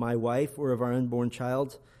life of my wife or of our unborn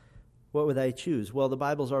child, what would I choose? Well, the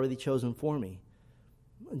Bible's already chosen for me.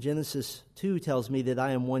 Genesis 2 tells me that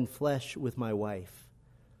I am one flesh with my wife,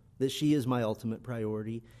 that she is my ultimate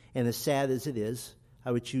priority. And as sad as it is,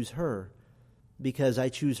 I would choose her because I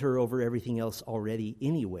choose her over everything else already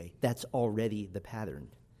anyway. That's already the pattern.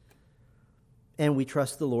 And we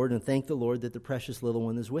trust the Lord and thank the Lord that the precious little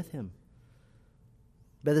one is with him.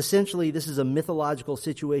 But essentially, this is a mythological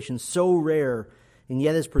situation so rare and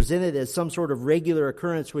yet is presented as some sort of regular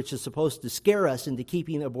occurrence which is supposed to scare us into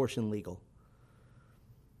keeping abortion legal.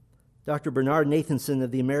 Dr. Bernard Nathanson of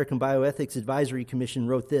the American Bioethics Advisory Commission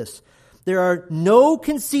wrote this: "There are no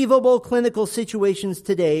conceivable clinical situations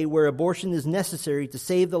today where abortion is necessary to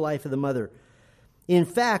save the life of the mother. In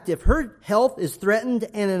fact, if her health is threatened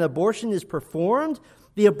and an abortion is performed,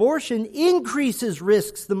 the abortion increases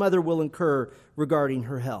risks the mother will incur regarding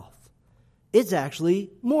her health. It's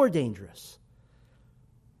actually more dangerous."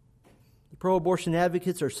 The pro-abortion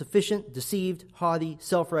advocates are sufficient, deceived, haughty,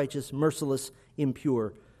 self-righteous, merciless,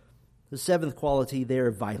 impure. The seventh quality, they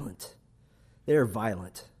are violent. They are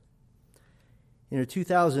violent. In a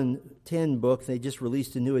 2010 book, they just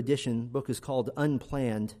released a new edition. The book is called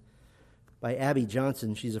Unplanned by Abby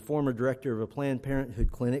Johnson. She's a former director of a Planned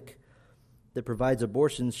Parenthood clinic that provides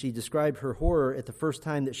abortions. She described her horror at the first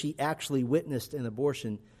time that she actually witnessed an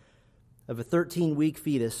abortion of a 13-week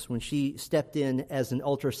fetus when she stepped in as an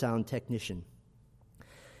ultrasound technician.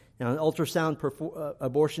 Now, an ultrasound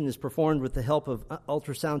abortion is performed with the help of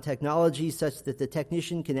ultrasound technology such that the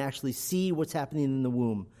technician can actually see what's happening in the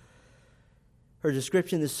womb. Her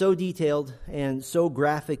description is so detailed and so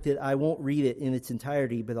graphic that I won't read it in its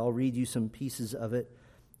entirety, but I'll read you some pieces of it.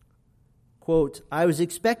 Quote, I was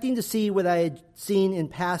expecting to see what I had seen in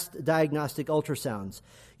past diagnostic ultrasounds.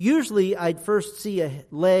 Usually I'd first see a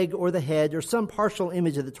leg or the head or some partial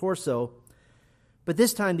image of the torso, but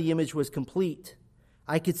this time the image was complete.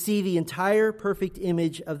 I could see the entire perfect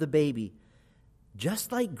image of the baby.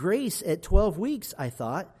 Just like Grace at 12 weeks, I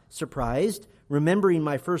thought, surprised, remembering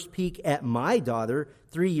my first peek at my daughter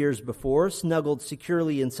 3 years before, snuggled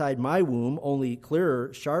securely inside my womb, only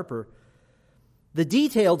clearer, sharper. The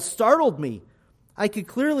details startled me. I could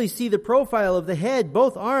clearly see the profile of the head,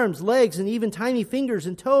 both arms, legs, and even tiny fingers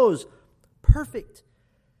and toes. Perfect.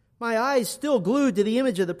 My eyes still glued to the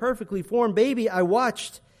image of the perfectly formed baby, I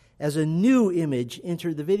watched as a new image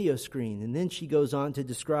entered the video screen. And then she goes on to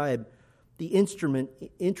describe the instrument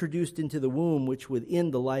introduced into the womb which would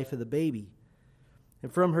end the life of the baby.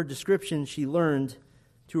 And from her description, she learned,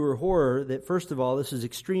 to her horror, that first of all, this is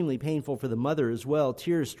extremely painful for the mother as well,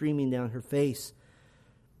 tears streaming down her face.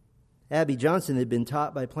 Abby Johnson had been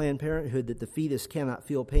taught by Planned Parenthood that the fetus cannot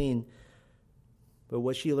feel pain. But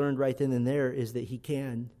what she learned right then and there is that he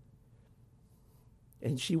can.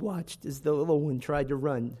 And she watched as the little one tried to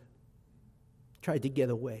run, tried to get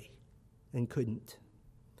away, and couldn't.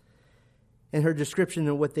 And her description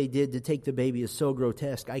of what they did to take the baby is so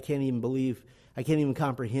grotesque. I can't even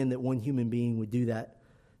comprehend that one human being would do that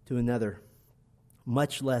to another,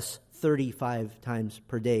 much less 35 times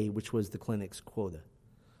per day, which was the clinic's quota.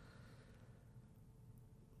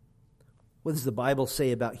 What does the Bible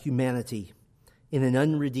say about humanity in an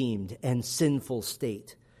unredeemed and sinful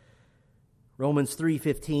state? Romans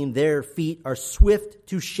 3:15, their feet are swift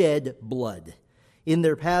to shed blood. In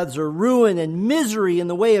their paths are ruin and misery. In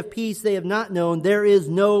the way of peace they have not known. There is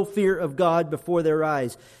no fear of God before their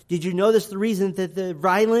eyes. Did you notice the reason that they're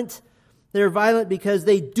violent? They're violent because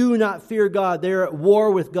they do not fear God. They're at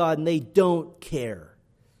war with God and they don't care.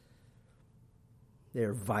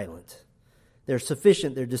 They're violent. They're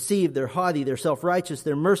sufficient, they're deceived, they're haughty, they're self-righteous,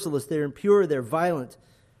 they're merciless, they're impure, they're violent.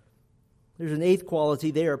 There's an eighth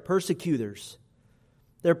quality, they are persecutors.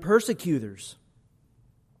 They're persecutors.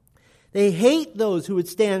 They hate those who would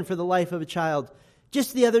stand for the life of a child.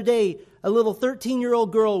 Just the other day, a little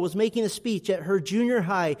 13-year-old girl was making a speech at her junior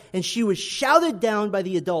high, and she was shouted down by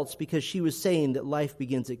the adults because she was saying that life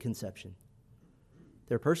begins at conception.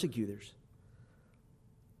 They're persecutors.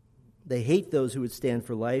 They hate those who would stand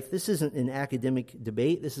for life. This isn't an academic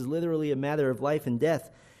debate. This is literally a matter of life and death.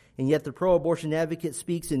 And yet the pro-abortion advocate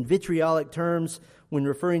speaks in vitriolic terms when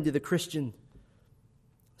referring to the Christian.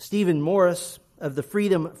 Stephen Morris of the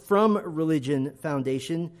Freedom from Religion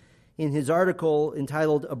Foundation, in his article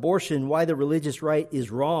entitled Abortion, Why the Religious Right is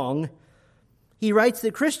Wrong, he writes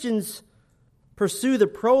that Christians pursue the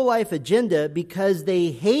pro-life agenda because they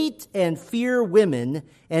hate and fear women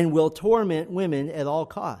and will torment women at all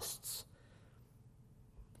costs.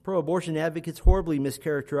 Pro-abortion advocates horribly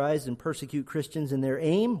mischaracterize and persecute Christians in their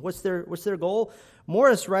aim. What's their goal?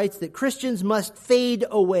 Morris writes that Christians must fade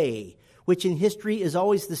away, which in history is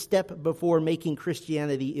always the step before making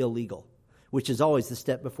Christianity illegal, which is always the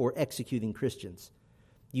step before executing Christians.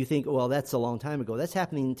 You think, well, that's a long time ago. That's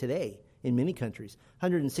happening today in many countries,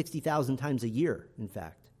 160,000 times a year, in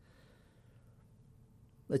fact.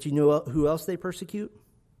 Let you know who else they persecute?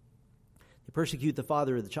 They persecute the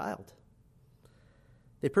father of the child.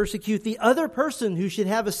 They persecute the other person who should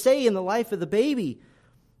have a say in the life of the baby.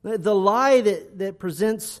 The lie that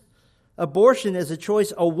presents abortion as a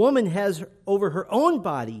choice a woman has over her own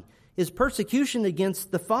body is persecution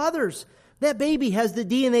against the fathers. That baby has the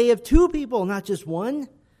DNA of two people, not just one.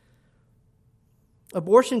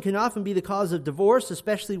 Abortion can often be the cause of divorce,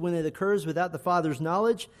 especially when it occurs without the father's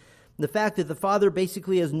knowledge. The fact that the father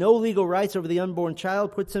basically has no legal rights over the unborn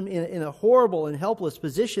child puts him in a horrible and helpless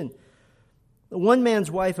position. One man's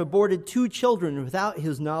wife aborted 2 children without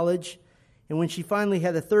his knowledge, and when she finally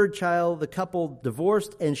had a third child, the couple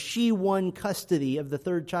divorced, and she won custody of the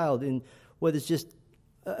third child in what is just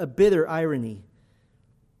a bitter irony.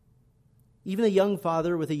 Even a young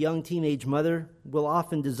father with a young teenage mother will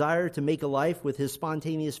often desire to make a life with his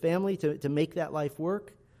spontaneous family, to make that life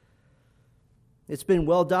work. It's been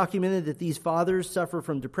well documented that these fathers suffer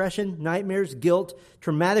from depression, nightmares, guilt,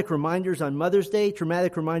 traumatic reminders on Mother's Day,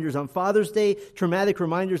 traumatic reminders on Father's Day, traumatic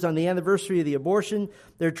reminders on the anniversary of the abortion.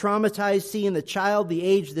 They're traumatized seeing the child the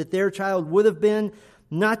age that their child would have been,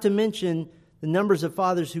 not to mention the numbers of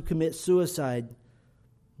fathers who commit suicide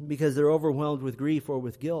because they're overwhelmed with grief or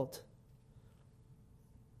with guilt.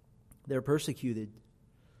 They're persecuted.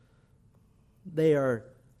 They are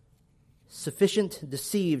sufficient,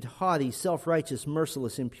 deceived, haughty, self-righteous,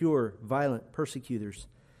 merciless, impure, violent persecutors.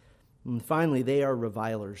 And finally, they are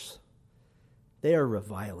revilers. They are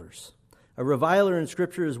revilers. A reviler in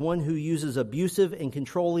Scripture is one who uses abusive and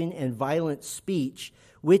controlling and violent speech,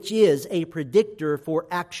 which is a predictor for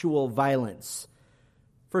actual violence.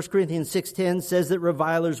 1 Corinthians 6:10 says that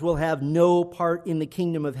revilers will have no part in the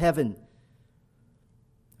kingdom of heaven.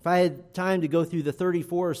 If I had time to go through the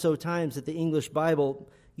 34 or so times that the English Bible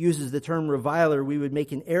uses the term reviler, we would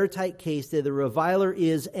make an airtight case that the reviler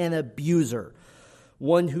is an abuser,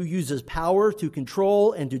 one who uses power to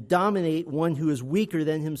control and to dominate one who is weaker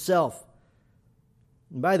than himself.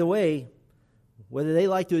 And by the way, whether they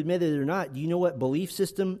like to admit it or not, do you know what belief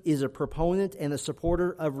system is a proponent and a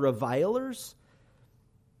supporter of revilers?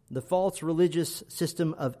 The false religious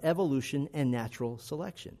system of evolution and natural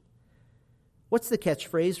selection. What's the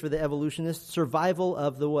catchphrase for the evolutionists? Survival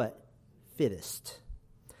of the what? Fittest.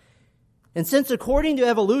 And since according to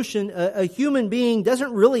evolution, a human being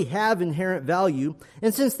doesn't really have inherent value,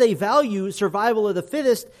 and since they value survival of the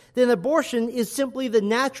fittest, then abortion is simply the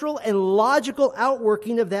natural and logical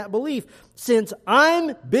outworking of that belief. Since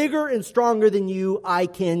I'm bigger and stronger than you, I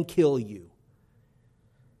can kill you.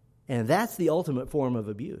 And that's the ultimate form of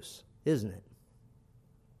abuse, isn't it?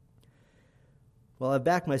 Well, I've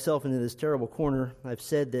backed myself into this terrible corner. I've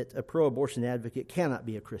said that a pro-abortion advocate cannot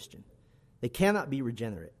be a Christian. They cannot be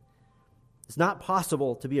regenerate. It's not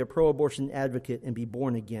possible to be a pro-abortion advocate and be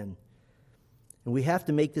born again. And we have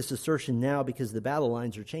to make this assertion now because the battle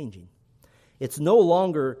lines are changing. It's no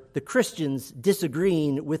longer the Christians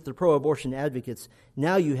disagreeing with the pro-abortion advocates.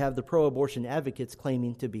 Now you have the pro-abortion advocates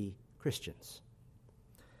claiming to be Christians.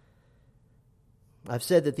 I've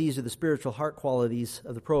said that these are the spiritual heart qualities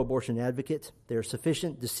of the pro-abortion advocate. They are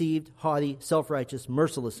sufficient, deceived, haughty, self-righteous,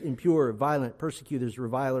 merciless, impure, violent, persecutors,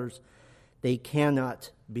 revilers. They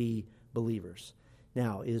cannot be believers.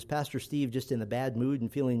 Now, is Pastor Steve just in a bad mood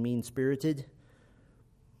and feeling mean-spirited?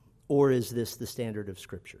 Or is this the standard of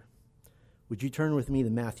Scripture? Would you turn with me to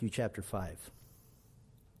Matthew chapter 5?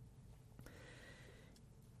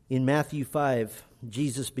 In Matthew 5,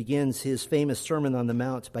 Jesus begins his famous Sermon on the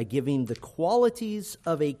Mount by giving the qualities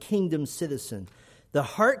of a kingdom citizen, the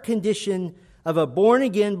heart condition of a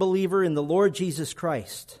born-again believer in the Lord Jesus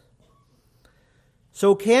Christ.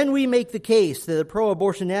 So can we make the case that a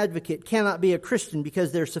pro-abortion advocate cannot be a Christian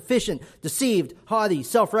because they're sufficient, deceived, haughty,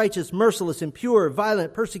 self-righteous, merciless, impure,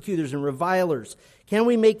 violent, persecutors, and revilers? Can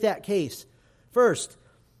we make that case? First,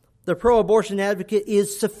 the pro-abortion advocate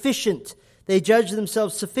is sufficient. They judge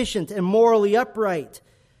themselves sufficient and morally upright.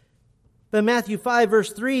 But Matthew 5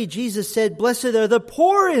 verse 3, Jesus said, "Blessed are the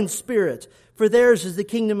poor in spirit, for theirs is the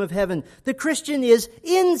kingdom of heaven." The Christian is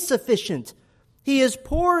insufficient. He is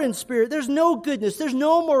poor in spirit. There's no goodness. There's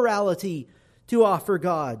no morality to offer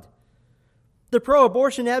God. The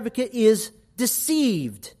pro-abortion advocate is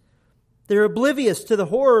deceived. They're oblivious to the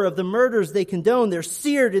horror of the murders they condone. They're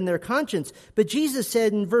seared in their conscience. But Jesus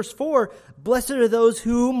said in verse 4, "Blessed are those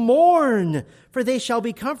who mourn, for they shall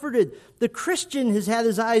be comforted." The Christian has had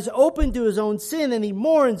his eyes open to his own sin, and he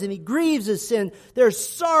mourns and he grieves his sin. There's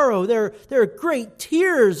sorrow. There are great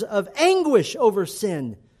tears of anguish over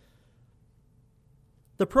sin.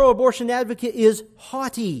 The pro-abortion advocate is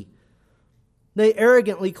haughty. They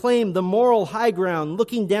arrogantly claim the moral high ground,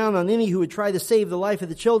 looking down on any who would try to save the life of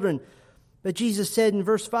the children. But Jesus said in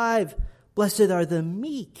verse 5, "Blessed are the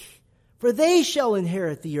meek, for they shall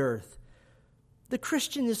inherit the earth." The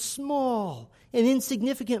Christian is small and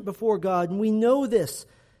insignificant before God, and we know this.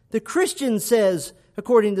 The Christian says,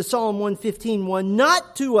 according to Psalm 115:1,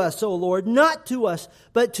 "Not to us, O Lord, not to us,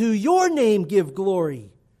 but to your name give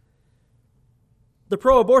glory." The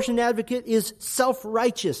pro-abortion advocate is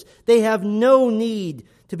self-righteous. They have no need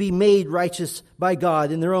to be made righteous by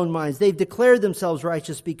God in their own minds. They've declared themselves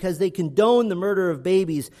righteous because they condone the murder of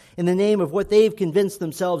babies in the name of what they've convinced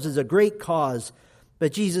themselves is a great cause.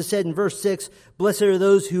 But Jesus said in verse 6, "Blessed are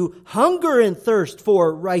those who hunger and thirst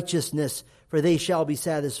for righteousness, for they shall be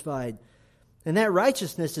satisfied." And that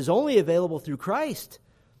righteousness is only available through Christ.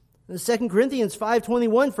 In 2 Corinthians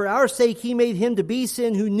 5:21, "For our sake he made him to be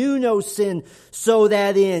sin who knew no sin, so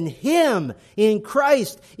that in him, in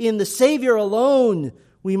Christ, in the Savior alone,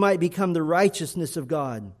 we might become the righteousness of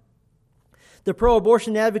God." The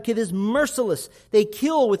pro-abortion advocate is merciless. They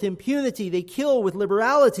kill with impunity. They kill with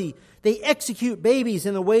liberality. They execute babies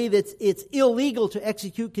in a way that it's illegal to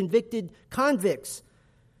execute convicted convicts.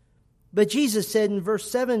 But Jesus said in verse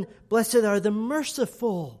 7, "Blessed are the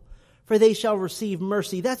merciful, for they shall receive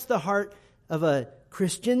mercy." That's the heart of a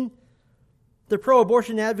Christian. The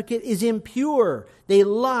pro-abortion advocate is impure. They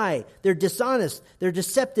lie. They're dishonest. They're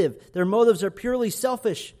deceptive. Their motives are purely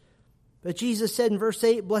selfish. But Jesus said in verse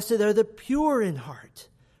 8, "Blessed are the pure in heart,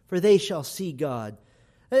 for they shall see God."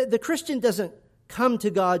 The Christian doesn't come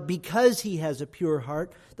to God because he has a pure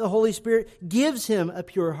heart, the Holy Spirit gives him a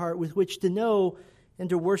pure heart with which to know and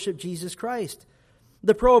to worship Jesus Christ.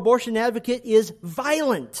 The pro-abortion advocate is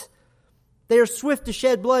violent. They are swift to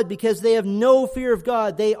shed blood because they have no fear of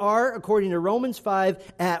God. They are, according to Romans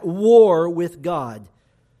 5, at war with God.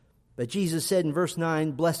 But Jesus said in verse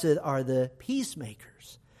 9, "Blessed are the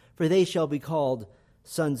peacemakers, for they shall be called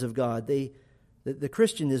sons of God." The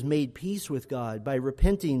Christian has made peace with God by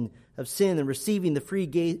repenting of sin and receiving the free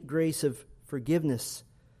grace of forgiveness.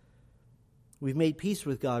 We've made peace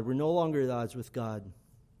with God. We're no longer at odds with God.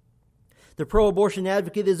 The pro-abortion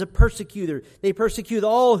advocate is a persecutor. They persecute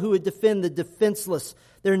all who would defend the defenseless.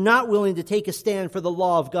 They're not willing to take a stand for the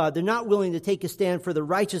law of God. They're not willing to take a stand for the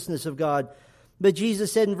righteousness of God. But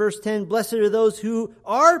Jesus said in verse 10, "Blessed are those who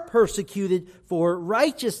are persecuted for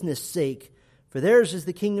righteousness' sake, for theirs is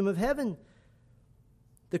the kingdom of heaven."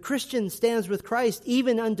 The Christian stands with Christ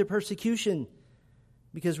even unto persecution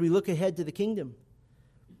because we look ahead to the kingdom.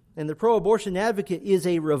 And the pro-abortion advocate is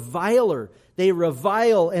a reviler. They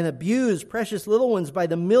revile and abuse precious little ones by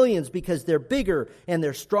the millions because they're bigger and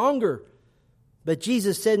they're stronger. But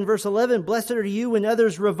Jesus said in verse 11, "Blessed are you when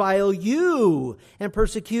others revile you and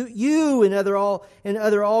persecute you and utter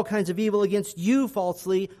all kinds of evil against you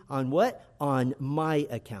falsely." On what? On my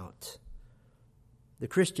account. The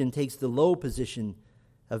Christian takes the low position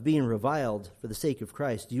of being reviled for the sake of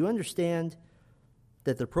Christ. Do you understand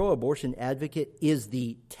that the pro-abortion advocate is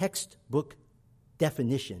the textbook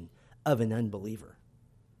definition of an unbeliever?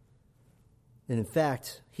 And in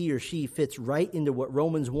fact, he or she fits right into what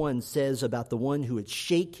Romans 1 says about the one who would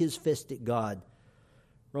shake his fist at God.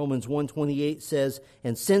 Romans 1:28 says,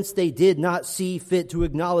 "And since they did not see fit to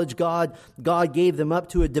acknowledge God, God gave them up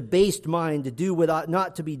to a debased mind to do what ought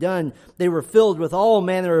not to be done. They were filled with all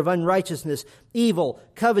manner of unrighteousness, evil,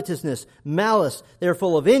 covetousness, malice. They are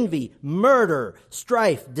full of envy, murder,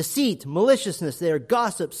 strife, deceit, maliciousness. They are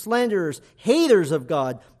gossips, slanderers, haters of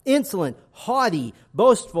God, insolent, haughty,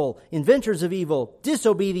 boastful, inventors of evil,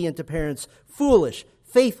 disobedient to parents, foolish,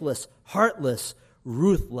 faithless, heartless,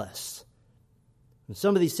 ruthless." When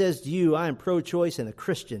somebody says to you, "I am pro-choice and a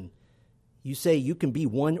Christian," you say you can be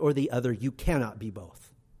one or the other. You cannot be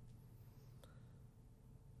both.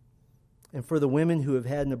 And for the women who have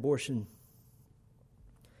had an abortion,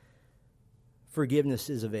 forgiveness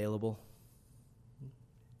is available.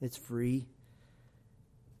 It's free.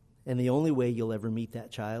 And the only way you'll ever meet that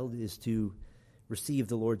child is to receive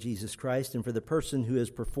the Lord Jesus Christ. And for the person who has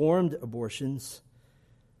performed abortions,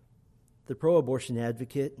 the pro-abortion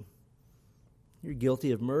advocate, you're guilty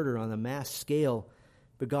of murder on a mass scale,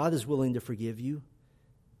 but God is willing to forgive you,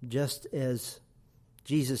 just as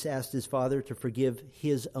Jesus asked his Father to forgive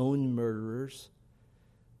his own murderers.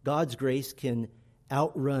 God's grace can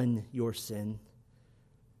outrun your sin.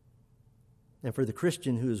 And for the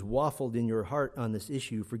Christian who has waffled in your heart on this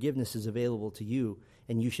issue, forgiveness is available to you,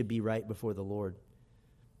 and you should be right before the Lord.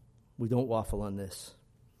 We don't waffle on this.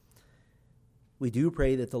 We do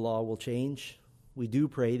pray that the law will change. We do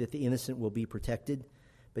pray that the innocent will be protected,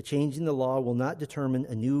 but changing the law will not determine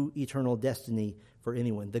a new eternal destiny for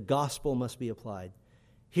anyone. The gospel must be applied.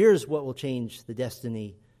 Here's what will change the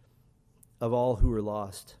destiny of all who are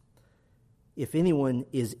lost. If anyone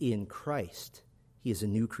is in Christ, he is a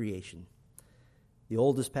new creation. The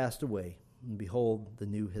old has passed away, and behold, the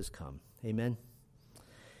new has come. Amen.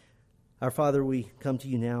 Our Father, we come to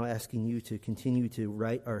you now asking you to continue to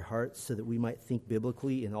right our hearts so that we might think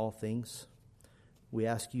biblically in all things. We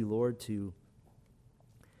ask you, Lord, to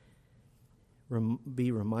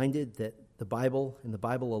be reminded that the Bible and the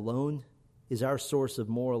Bible alone is our source of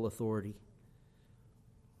moral authority.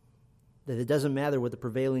 That it doesn't matter what the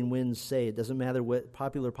prevailing winds say. It doesn't matter what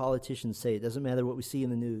popular politicians say. It doesn't matter what we see in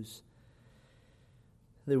the news.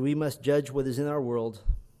 That we must judge what is in our world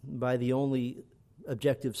by the only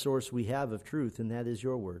objective source we have of truth, and that is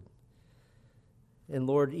your word. And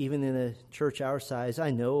Lord, even in a church our size,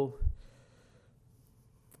 I know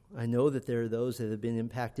that there are those that have been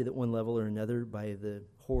impacted at one level or another by the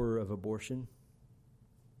horror of abortion.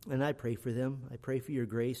 And I pray for them. I pray for your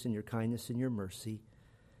grace and your kindness and your mercy.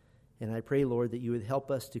 And I pray, Lord, that you would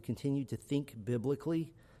help us to continue to think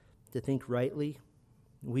biblically, to think rightly.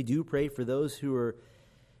 We do pray for those who are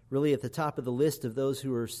really at the top of the list of those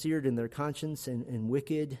who are seared in their conscience and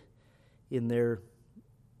wicked in their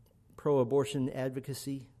pro-abortion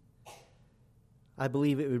advocacy. I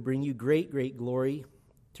believe it would bring you great, great glory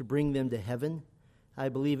to bring them to heaven. I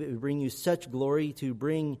believe it would bring you such glory to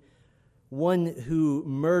bring one who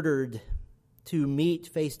murdered to meet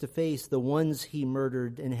face to face the ones he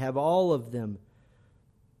murdered and have all of them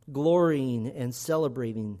glorying and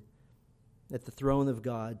celebrating at the throne of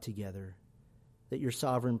God together. that your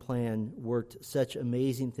sovereign plan worked such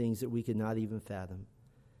amazing things that we could not even fathom.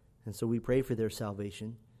 And so we pray for their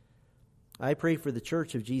salvation. I pray for the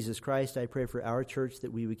church of Jesus Christ. I pray for our church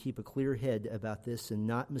that we would keep a clear head about this and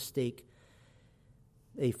not mistake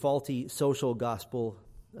a faulty social gospel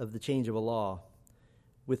of the change of a law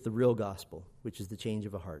with the real gospel, which is the change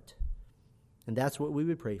of a heart. And that's what we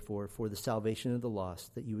would pray for the salvation of the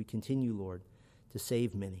lost, that you would continue, Lord, to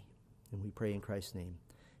save many. And we pray in Christ's name.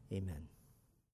 Amen.